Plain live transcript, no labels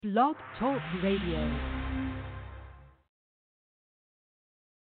Blog Talk Radio.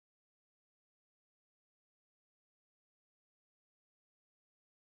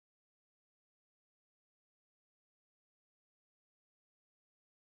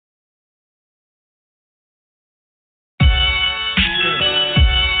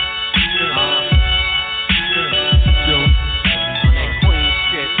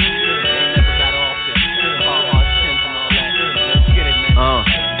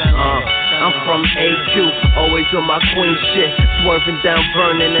 From AQ, always on my queen shit, swerving down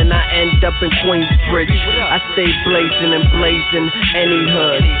Vernon and I end up in Queensbridge. I stay blazing and blazing, any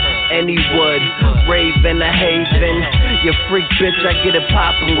hood, any wood, Raven or Haven. You freak bitch, I get it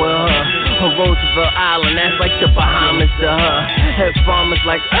poppin' with her. On Roosevelt Island, that's like the Bahamas to her. Head farmers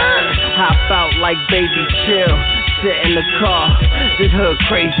like, hop out like baby chill. Sit in the car, this hood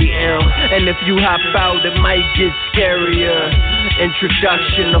crazy ill. And if you hop out, it might get scarier.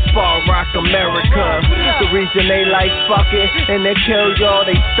 Introduction to Far Rock America. The reason they like fucking and they kill y'all,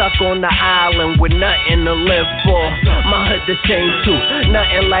 they stuck on the island with nothing to live for. My hood the same too,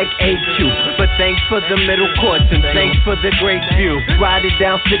 nothing like AQ. But thanks for the middle courts and thanks for the great view. Riding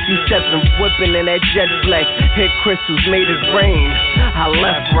down 57, whipping in that jet black. Hit crystals, made it rain. I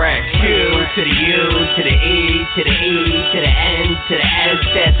left rack. Q to the U to the E to the E to the N to the S.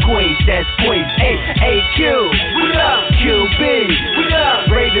 That's Queens, that's Queens. AQ, we up. QB, we up.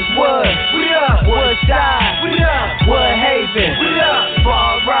 Ravenswood, we up. Woodside, we up. Woodhaven, we up.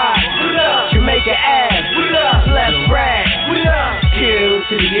 Far Rock, we up. Jamaica Ave, we up. Left rack, we up. Q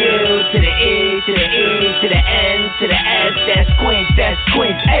to the U to the E to the E to the N to the S. That's Queens, that's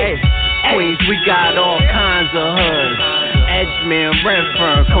Queens. Queens, we got all kinds of hoods. Edgemere,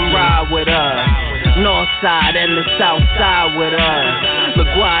 Renfrew, come ride with us. North side and the south side with us.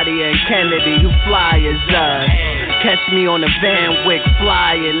 LaGuardia and Kennedy, who fly is us. Catch me on the Van Wyck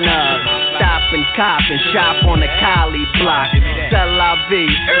flying up. Stop and cop and shop on the Cali block. C'est la vie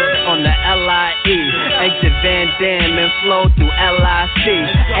on the LIE. Exit Van Dam and flow through LIC.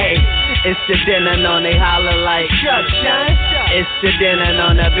 Hey, it's the dinner on they holler like Chuck Shine. It's the dinner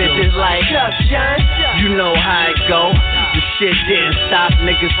on the bitches like Chuck Shine. You know how it go. The shit didn't stop.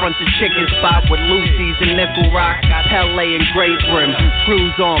 Niggas front the chicken spot with Lucy's and Nickel Rock. Pele and Great Brim.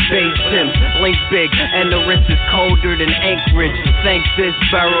 Cruise on base Sims. Link big and the wrist is colder than Anchorage. Thanks this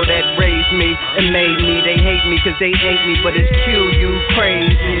barrel that raised me and made me. They hate me cause they hate me, but it's Q, you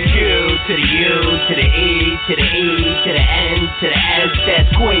crazy. Q to the U to the E to the E to the N to the S. That's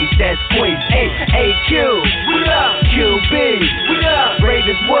Queens, that's Queens. AQ, we up. QB, we up.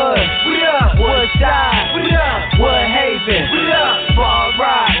 Ravenswood, we up. Woodside, we up. Woodhaven, we up. Far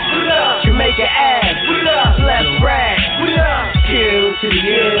Rock, we up. Jamaica Ave, we up. Left rack, we up. Q to the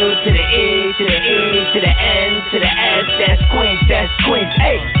U to the E to the E to the N to the S. That's Queens, that's Queens.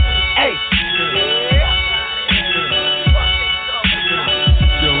 Hey.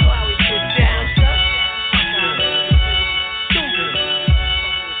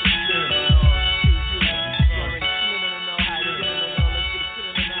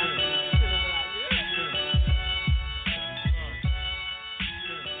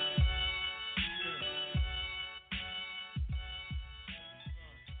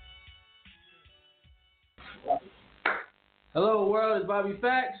 Hello world, it's Bobby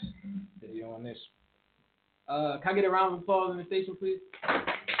Facts. Video on this. Can I get a round of applause in the station, please?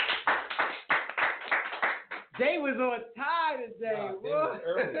 Jay was on time today.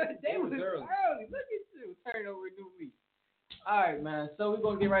 Jay was early. Look at you, turn over a new leaf. All right, man. So we're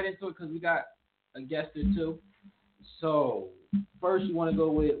gonna get right into it because we got a guest or two. So first, you want to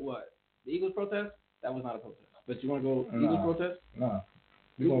go with what? The Eagles protest? That was not a protest, but you want to go with the Eagles protest? No,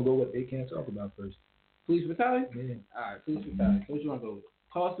 we're gonna go what they can't talk about first. Police brutality? Yeah. All right, police brutality. So what you want to go with?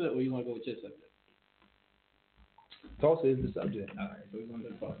 Tulsa or you want to go with your subject? Tulsa is the subject. All right, so we're going to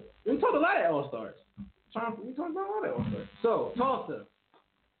do Tulsa. We talked a lot at All-Stars. We talked about a lot at All-Stars. So, Tulsa.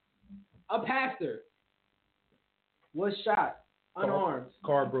 A pastor was shot, unarmed.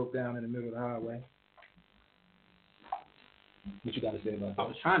 Car broke down in the middle of the highway. What you got to say about that? I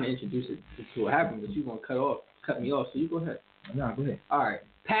was trying to introduce it to what happened, but you want to cut me off, so you go ahead. No, go ahead. All right.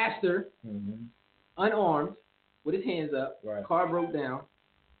 Pastor, unarmed, with his hands up, right. Car broke down,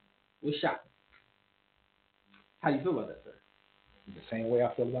 was shot. How do you feel about that, sir? The same way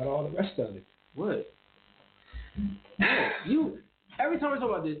I feel about all the rest of it. What? You every time we talk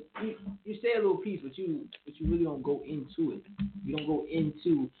about this, you say a little piece, but you really don't go into it. You don't go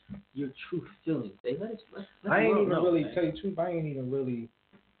into your true feelings. Let's I ain't even know, really man. tell you the truth. I ain't even really.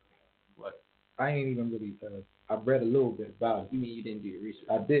 What? I ain't even really. I've read a little bit about it. You mean you didn't do your research?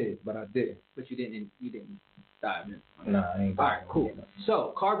 I did, but I did. But you didn't dive in. Nah, I ain't. All right, cool.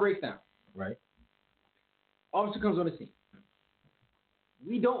 So, car breaks down. Right. Officer comes on the scene.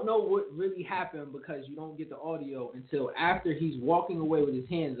 We don't know what really happened because you don't get the audio until after he's walking away with his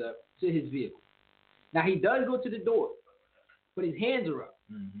hands up to his vehicle. Now, he does go to the door, but his hands are up,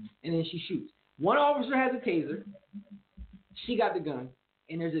 and then she shoots. One officer has a taser. She got the gun,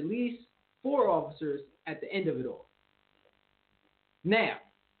 and there's at least 4 officers at the end of it all. Now,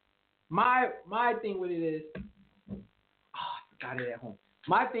 my thing with it is, I forgot it at home.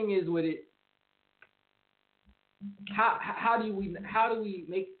 My thing is with it, how do we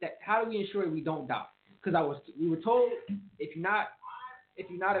ensure that we don't die? Because we were told if you're not a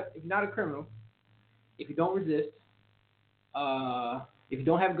criminal, if you don't resist, if you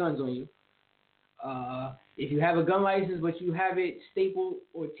don't have guns on you, if you have a gun license but you have it stapled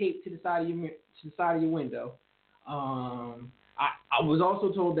or taped to the side of your window, I was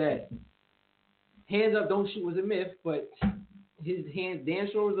also told that hands up, don't shoot was a myth, but his hands damn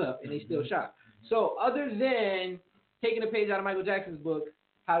sure was up and they still shot. So other than taking a page out of Michael Jackson's book,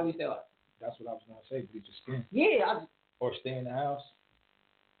 how do we stay alive? That's what I was gonna say. Bleach your skin. Yeah. Or stay in the house.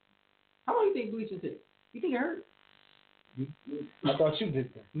 How long do you think bleaching takes? You think it hurt? I thought you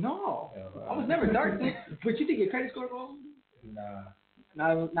did that. No. I was never dark then. But you think your credit score goes? Nah.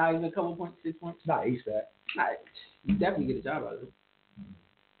 Not even a couple points, 6 points? Not ASAP. You definitely get a job out of it.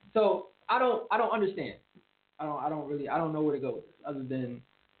 So I don't understand. I don't know where to go with this other than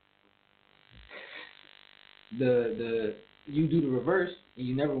the you do the reverse and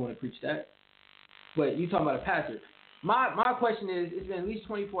you never want to preach that. But you talking about a pastor. My question is, it's been at least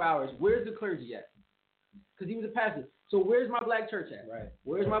 24 hours. Where's the clergy at? Because he was a pastor. So where's my black church at? Right.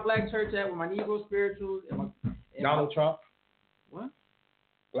 Where's my black church at with my Negro spirituals and Donald Trump? What?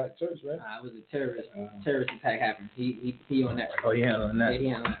 Black church, right? It was a terrorist attack happened. He on that. Oh, he handling that. Yeah, he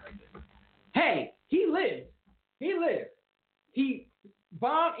handling that right there. Hey, he lived. He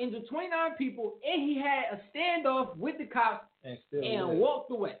bombed into 29 people, and he had a standoff with the cops and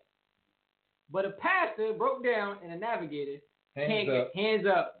walked away. But a pastor broke down, and a navigator hands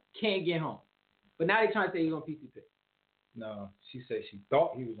up, can't get home. But now they're trying to say he's on PCP. No, she said she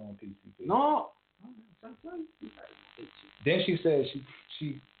thought he was on PCP. No. Then she said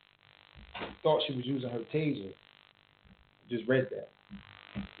she thought she was using her taser. Just read that.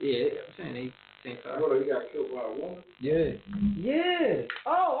 Yeah, I'm saying they think so. What, he got killed by a woman? Yeah. Yeah.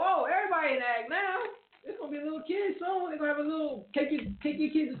 Oh, everybody in act now. It's gonna be a little kid soon. They're gonna have a little take your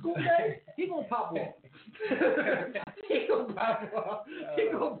kid to school day. He gonna pop off. He gonna pop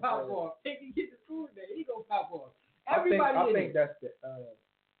off. Take your kid to school day. He gonna pop off. Everybody. I think that's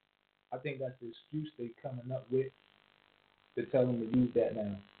the excuse they coming up with to tell them to use that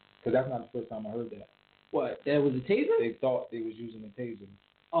now. Because that's not the first time I heard that. What? That was a taser? They thought they was using a taser.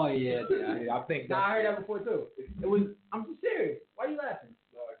 Oh yeah. I think. I heard that before too. It was. I'm so serious. Why are you laughing?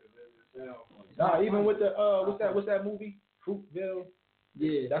 Even with the what's that movie? Fruitville.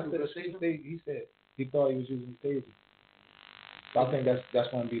 Yeah. That's the excuse he said. He thought he was using a taser. So I think that's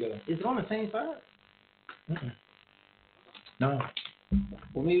gonna be the. Is it on the same side? Mm-mm. No.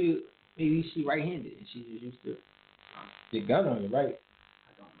 Well, maybe she right-handed and she's just used to. Your gun on you, right?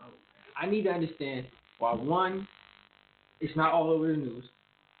 I don't know. I need to understand why one, it's not all over the news.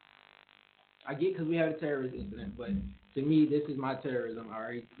 I get because we had a terrorist incident, but to me, this is my terrorism.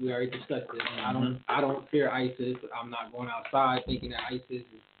 We already discussed this. I don't fear ISIS. I'm not going outside thinking that ISIS has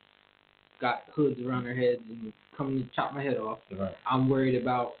got hoods around their heads and coming to chop my head off. Right. I'm worried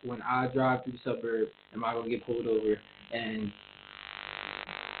about when I drive through the suburbs, am I gonna get pulled over and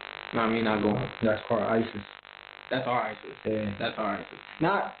not going. That's called ISIS. That's our ISIS. Yeah. That's our ISIS.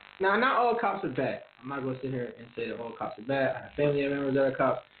 Not all cops are bad. I'm not gonna sit here and say that all cops are bad. I have family members that are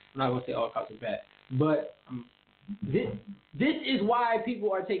cops. I'm not gonna say all cops are bad. But this is why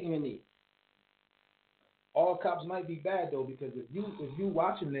people are taking a knee. All cops might be bad though, because if you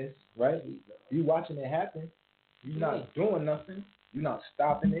watching this, right? You watching it happen. You're not doing nothing. You're not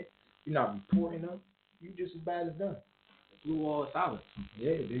stopping it. You're not reporting them. You just as bad as them. Blue wall of silence.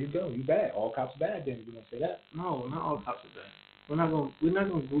 Yeah, there you go. You bad. All cops bad. Then you gonna say that? No, not all cops are bad. We're not gonna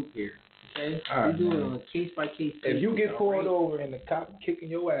group here. Okay. All right, we do it on a case by case. If you get pulled over and the cop kicking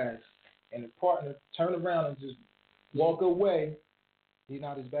your ass, and the partner turn around and just walk away, he's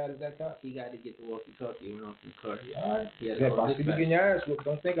not as bad as that cop. He got to get the walkie-talkie and off the car. All right. If I see you getting your ass whooped,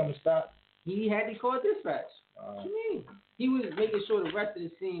 don't think I'm gonna stop. He had to call dispatch. What you mean? He was making sure the rest of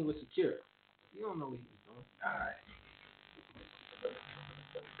the scene was secure. You don't know what he was doing.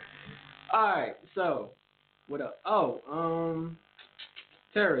 All right. So, what up?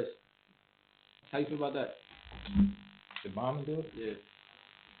 Terrorists. How you feel about that? The bombing dude? Yeah.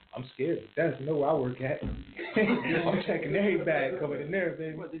 I'm scared. That's no I work at. I'm checking every bag coming in there,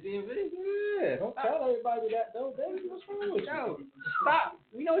 baby. What, the DMV? Yeah, don't tell everybody that though, baby. What's wrong with you? Stop.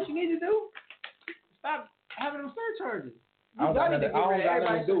 You know what you need to do? Stop having them surcharges. I don't got nothing to do with it. I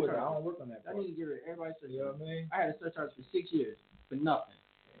surcharges. don't work on that I part. need to get rid of everybody's surcharges. You know what I mean? I had a surcharge for 6 years for nothing.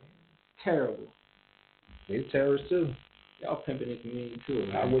 Terrible. They terrorists too. Y'all pimping the community too.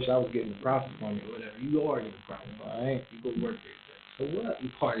 I wish I was getting the profit from it. Whatever. You are getting profit. I ain't. You go work there. So what? You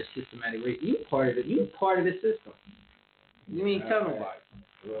part of the systematic rate. You part of the system. You ain't tell nobody.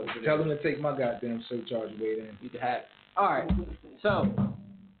 Well, tell them to take my goddamn surcharge away then. You can have it. All right. So,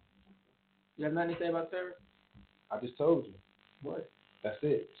 you have nothing to say about terrorists? I just told you. What? That's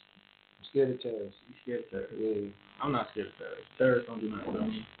it. I'm scared of terrorists. You scared of terrorists? Yeah. I'm not scared of terrorists. Terrorists don't do nothing to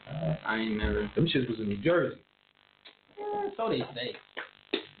me. I ain't never. Them shits was in New Jersey. Yeah, so they say.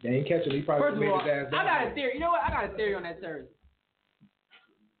 They ain't catch him. He probably First of made all, his ass down. I got a theory. You know what? I got a theory on that terrorism.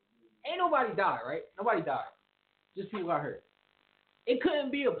 Ain't nobody died, right? Nobody died. Just people got hurt. It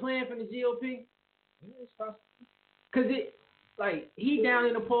couldn't be a plan from the GOP. Yeah, it's possible. Cause it, like, he down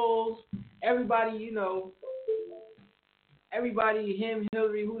in the polls. Everybody, you know, everybody, him,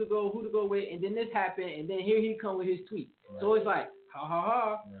 Hillary, who to go with, and then this happened, and then here he come with his tweet. Right. So it's like, ha ha ha.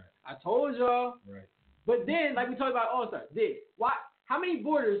 Right. I told y'all. Right. But then, like we talked about All-Star, why? How many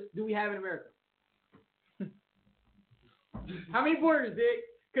borders do we have in America? How many borders, Dick?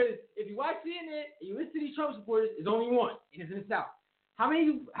 Because if you watch CNN and you listen to these Trump supporters, there's only one, and it's in the South. How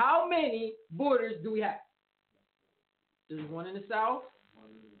many borders do we have? There's one in the South,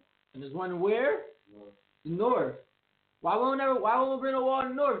 and there's one where? The North. Why won't we bring a wall in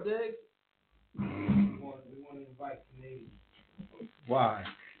the North, Dick? We want to invite Canadians. Why?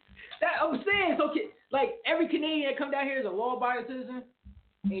 That I'm saying, so like every Canadian that come down here is a law-abiding citizen.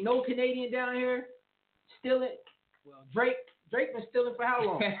 Ain't no Canadian down here stealing. Well, Drake been stealing for how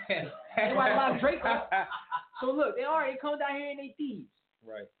long? Nobody locked Drake up. So look, they come down here and they thieves.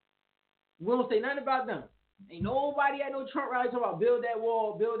 Right. We don't say nothing about them. Ain't nobody at no Trump rally talking about build that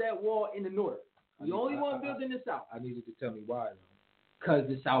wall in the North. The only one built in the South. I need you to tell me why, though. Because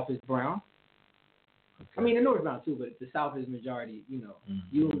the South is brown. Okay. I mean, the North is brown too, but the South is majority. You know,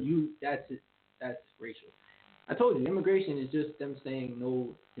 that's it. That's racial. I told you, immigration is just them saying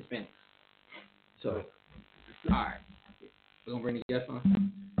no Hispanics. So, all right, we're gonna bring the guests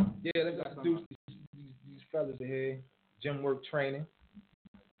on. Yeah, let's introduce these fellas here. Gym work training.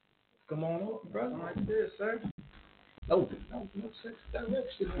 Come on over, brother. Like this, sir. No sex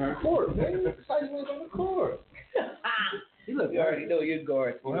direction on the court, man. Excitement on the court. You look. You already know your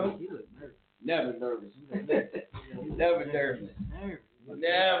guard. Well, you look nervous. Never nervous. Never nervous.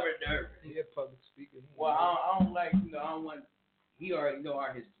 Never nervous. Yeah, public speaking. Well, I don't like, I don't want. He already know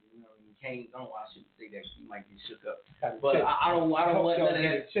our history. I shouldn't say that. He might get shook up. But I don't want none of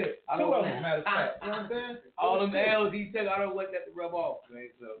that. I don't want matter of fact. You know what I'm saying? All them L's he took, I don't want that to rub off,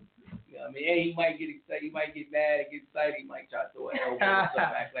 man. So, you know what I mean? And he might get excited. He might get mad and get excited. He might try to throw an elbow or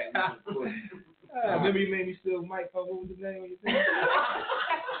something, act like we was remember you made me steal Mike. What was his name? And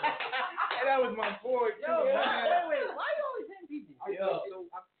that was my boy, too. Yo, wait. Why you always hitting people?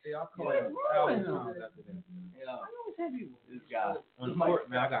 I'll call him after that. I always hit people. This guy. On the court,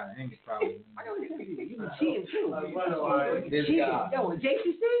 man, I got an anger problem. I always hit people. You been cheating, too. This guy. Yo,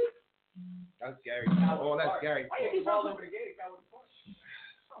 JCC? That's Gary. Oh, that's Gary. Why you keep all over the gate?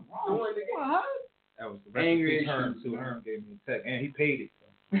 What? That was the recipe Herm, too. Herm gave me a tech, and he paid it.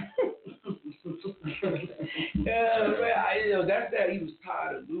 Yeah, man, that's that he was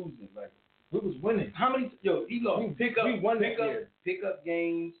tired of losing. Like, we was winning. how many? He lost. We won Pickup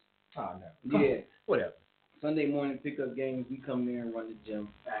games. Oh no. Yeah, whatever. Sunday morning pickup games. We come there and run the gym.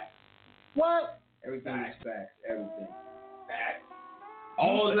 Facts. What? Everything is facts. Everything. Facts.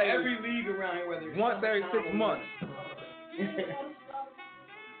 All every league around here, whether it's once every 6 months.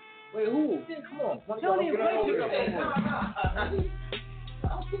 Wait, who? Yeah, come on. Don't even play pickup games.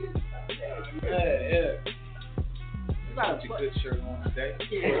 Yeah. You got a good shirt on today.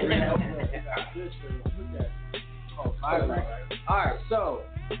 Yeah. Good shirt on. Oh, all right, so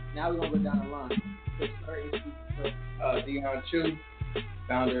now we're gonna go down the line. Dion Chu,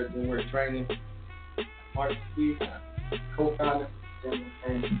 founder of Gymwork Training. Mark Steve, co-founder.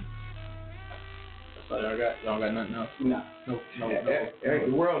 And that's all I got. Y'all got nothing else? No.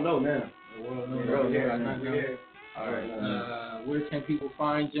 The world know now. The world know. All right. Where can people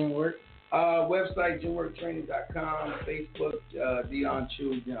find Gymwork? Website gymworktraining.com, Facebook Dion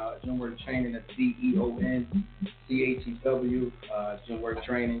Chu, Gymwork Training. That's DEONCHEW, Gymwork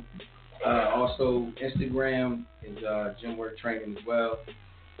Training. Also Instagram is Gymwork Training as well,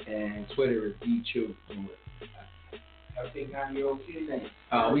 and Twitter is DChew. a big 9-year-old kid name?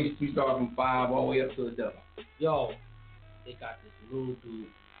 We start from 5 all the way up to a double. Yo, they got this little dude.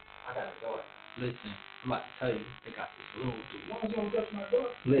 I got a daughter. Listen, I'm about to tell you, they got this little dude. Why don't you touch my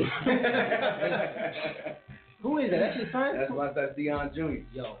daughter? Listen. Who is that? That's your son? That's Deion Jr.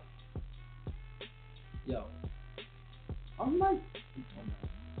 Yo. I'm like,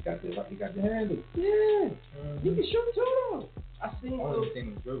 You got the handle. yeah. You can shoot too, though. I seen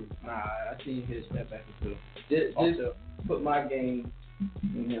Nah, I seen his step back into just put my game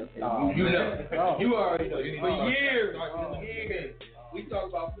in him. You know. You already know. For years. We talk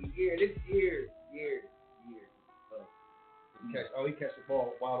about for years. This years. He catch the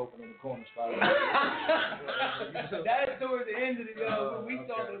ball wide open in the corner spot. That's towards the end of the when we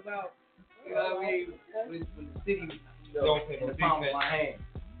talking about, you know what I mean, when the city, in the palm of my hand.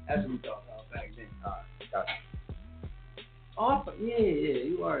 That's what we talking about back then. All right, gotcha. Awesome. Yeah.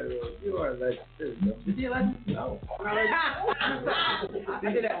 You are a legend. There we go. Is he a legend? No. I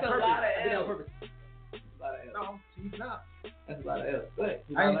did that on purpose. A lot of L. No, he's not. That's a lot of L. Good.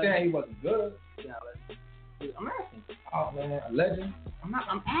 I ain't saying he wasn't good. I'm asking. Oh man, a legend. I'm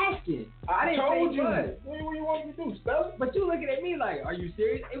asking. I didn't told say you. what. What do you want me to do? Spell it? But you looking at me like, are you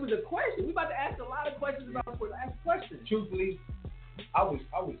serious? It was a question. We about to ask a lot of questions about sports. Ask questions. Truthfully, I was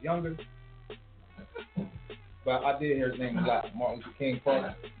younger, but I did hear his name a lot. Martin Luther King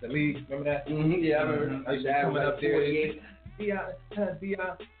Park, the league. Remember that? Mm-hmm. Yeah, I remember. I used to coming up there.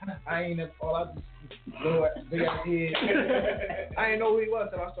 I ain't never. All I just little big ass head. I didn't know who he was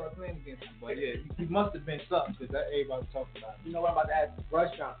until I started playing against him. But yeah, he must have been something because that everybody was talking about him. You know what I'm about to ask?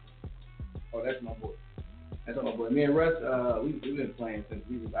 Russ Johnson. Oh, that's my boy. Me and Russ, we've been playing since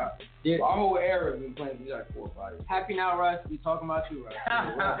we was out. Yeah. Our whole era we've been playing since we like 4 or 5 years. Happy now, Russ. We talking about you, Russ.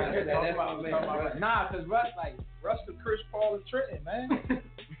 That's my man. Nah, cause Russ the Chris Paul of Trenton, man.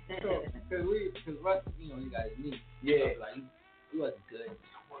 Cause Russ, you guys need. Yeah. Like he wasn't good.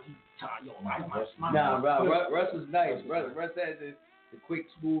 Nah, bro. Russ was nice. Russ had the quick,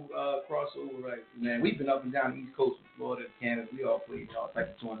 smooth crossover. Right, man. We've been up and down the East Coast, from Florida to Canada. We all played all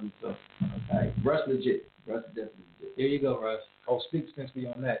types of tournaments and stuff. Right. Russ legit. Russ is definitely legit. There you go, Russ. Oh, speak since we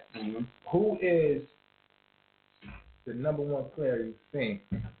on that. Mm-hmm. Who is the number one player you think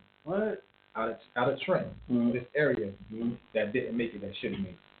out of Trent, this area, that didn't make it that should have made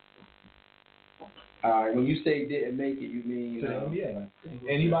it? All right. When you say didn't make it, you mean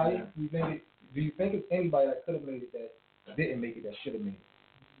anybody? Do you think it's anybody that could have made it that didn't make it that should have made it?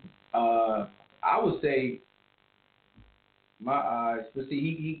 I would say my eyes. But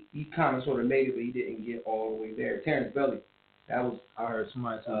see, he kind of sort of made it, but he didn't get all the way there. Terrence Belly. That was. I heard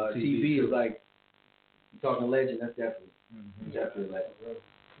somebody on TV is like you talking legend. That's definitely definitely a legend.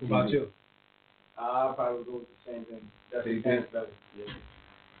 What about you? I probably would go with the same thing. Definitely Terrence Belly. Yeah.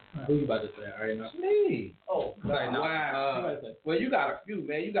 Who you about to say? I already know. It's me. Oh, wow. Well, you got a few,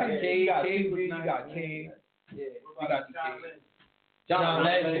 man. You got King. You got King. Yeah. You got John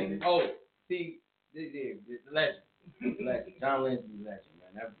Legend. Oh, see, the legend. John Legend is a legend,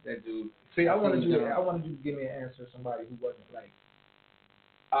 man. That dude. See, I wanted you to give me an answer of somebody who wasn't like.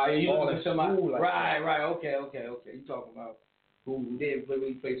 You looking at somebody? Like right. Okay. You talking about who didn't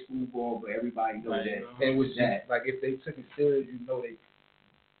really play school ball, but everybody knows that. And it was that. Like if they took it serious, they.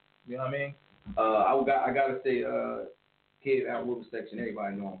 You know what I mean? I gotta say, kid out River section.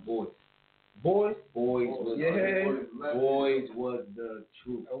 Everybody know him. Boys was the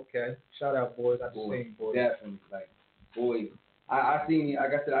truth. Okay, shout out Boys. I've seen Boys. Definitely, like Boys. I seen, like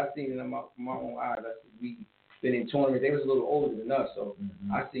I said, I seen it in my own eyes. We been in tournaments. They was a little older than us, so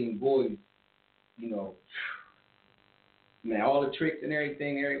I seen Boys. Man, all the tricks and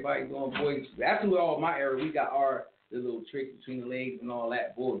everything. Everybody doing Boys. After all my era, we got the little tricks between the legs and all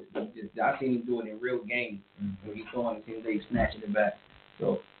that. Boys. I seen him doing it in real games. When he's throwing it, his legs snatching it back.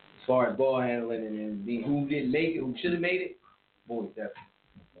 So. As far as ball handling and who didn't make it, who should have made it, Boys, definitely.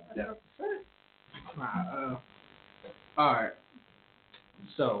 All right.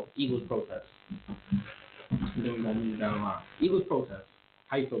 So, Eagles protest. Then we're going to move down the line. Eagles protest.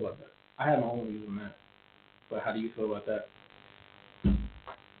 How you feel about that? I have my own views on that. But how do you feel about that?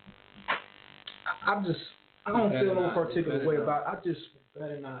 I don't feel no particular way about it. I just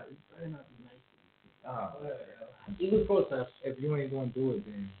better not be nice. Eagles protest. If you ain't going to do it,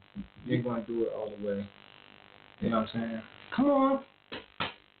 then you ain't going to do it all the way. You know what I'm saying? Come on.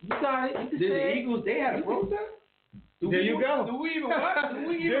 You got it. Did the Eagles, they had a protest? There you go. Do we even watch? I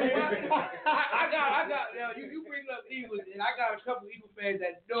got. You bring up Eagles, and I got a couple Eagle fans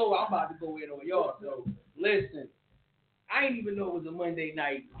that know I'm about to go in on y'all. So listen, I ain't even know it was a Monday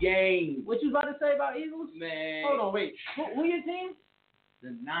night game. What you about to say about Eagles? Man. Hold on, wait. Who your team?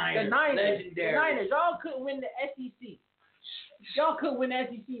 The Niners. Legendary. The Niners. Y'all couldn't win the SEC. Y'all could win the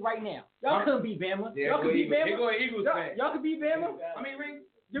SEC right now. Y'all couldn't beat Bama. Yeah, y'all could beat Bama. Here go an Eagles fan. Y'all could beat Bama. How many rings?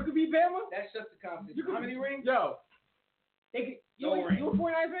 You could beat Bama. That shuts the competition. How many rings? Yo. They could, you a 49ers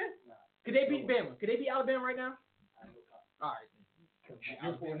fan? Nah. Could they beat Bama? Could they beat Alabama right now? All right.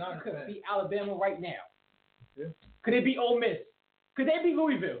 You're 49ers Could fan. beat Alabama right now. Yeah. Could they beat Ole Miss? Could they beat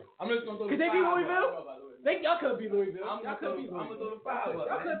Louisville? I'm just gonna throw Could the they beat five Louisville? up. Y'all could beat Louisville. I'm gonna throw the five up.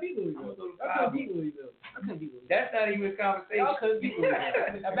 Y'all could beat Louisville. Y'all could beat Louisville. Y'all could beat Louisville. That's not even a conversation. Y'all could beat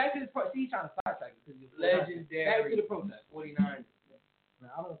Louisville. Now back to this. See, he's trying to sidetrack it. Legendary. Back to the protest. 49. Now,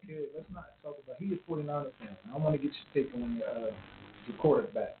 I don't care. Let's not talk about. He's a 49ers fan. I want to get your take on your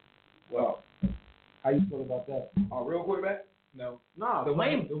quarterback. Well, how you feel about that? our real quarterback? No. No, The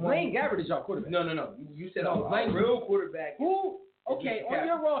Blaine one- Gabbert is y'all quarterback. No. You said No, our Blaine- real quarterback. Who? Okay, on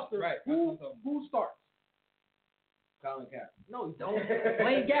your roster, Right. who starts? Colin Kaepernick. No, you don't.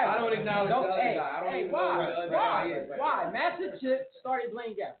 Blaine Gabbert. I don't acknowledge the other guy. I don't even know who the other guy is. Why? Master Chip started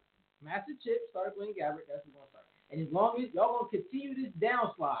Blaine Gabbert. Master Chip started Blaine Gabbert. That's who's gonna start. And as long as y'all gonna continue this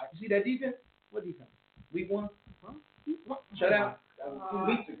downslide, You see that defense? what defense? Week 1. Huh? Shut out. That was 2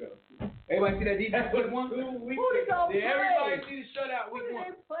 weeks ago. Everybody see that defense? Week 1. 2 weeks Who did y'all Did play? everybody see the shutout Who week did 1?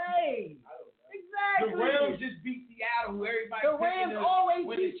 they play? Exactly. The Rams just beat Seattle, who everybody The Rams always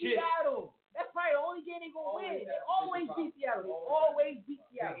win beat the chip. Seattle. That's probably the only game they gonna win. They always beat Seattle. They always beat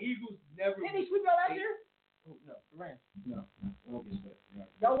The Seattle. Eagles never. Didn't they sweep y'all last year? No. The Rams. No. We'll get started. No.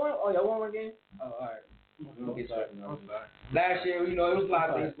 Y'all won? Oh, y'all won one game? Oh, all right. We'll get started. No. Last year, it was a lot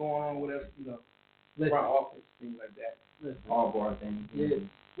of things going on with us, front office, things like that. All bar things. Yeah.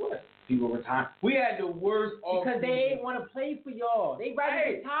 What? People retiring. We had the worst Because they ain't want to play for y'all. They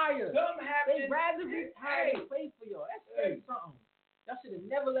rather retire. Something happened. They rather retire than play for y'all. That's something. Y'all should have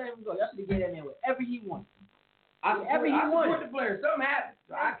never let him go. Y'all should have gave that man whatever he wanted. I support the players. Something happened.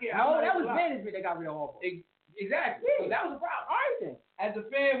 So I can't. No, that was management that got rid of Harbaugh. Exactly. Yeah. So that was a problem. All right then. As a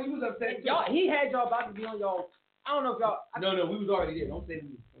fan, we was upset. Y'all, he had y'all about to be on y'all. I don't know if y'all. No, we was already there. Don't say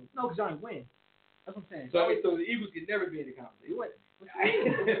we. No, because y'all ain't win. That's what I'm saying. So the Eagles could never be in the conversation. What?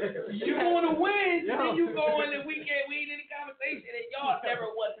 You want to win, then you go in the weekend. We ain't in the conversation, and y'all never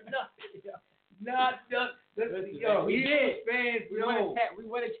won nothing. Not just. Yo, we Eagles did. fans, We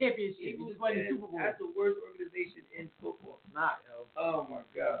won a championship. We Eagles just won the fans, Super Bowl. that's the worst organization in football. Nah, yo. Oh my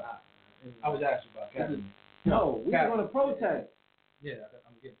God. I was asking about Kaepernick. No, we were going to protest. Yeah,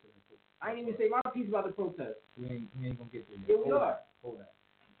 I'm getting to it. I ain't even say my piece about the protest. We ain't gonna get there yet. Here we are. Hold that.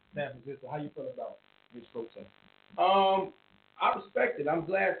 San Francisco, how you feel about this protest? I respect it. I'm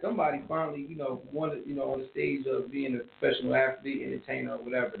glad somebody finally, wanted, on the stage of being a professional athlete, entertainer, or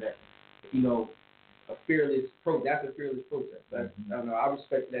whatever. That, a fearless that's a fearless protest. I don't know. I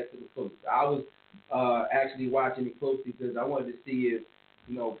respect that to the fullest. I was actually watching it closely because I wanted to see if,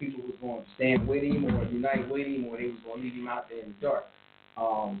 people was going to stand with him or unite with him, or they was going to leave him out there in the dark.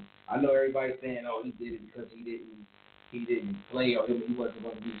 I know everybody's saying, oh, he did it because he didn't play or he wasn't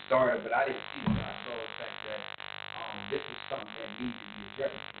going to be the starter, but I didn't see that. I saw the fact that this is something that needs to be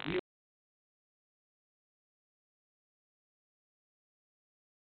addressed. We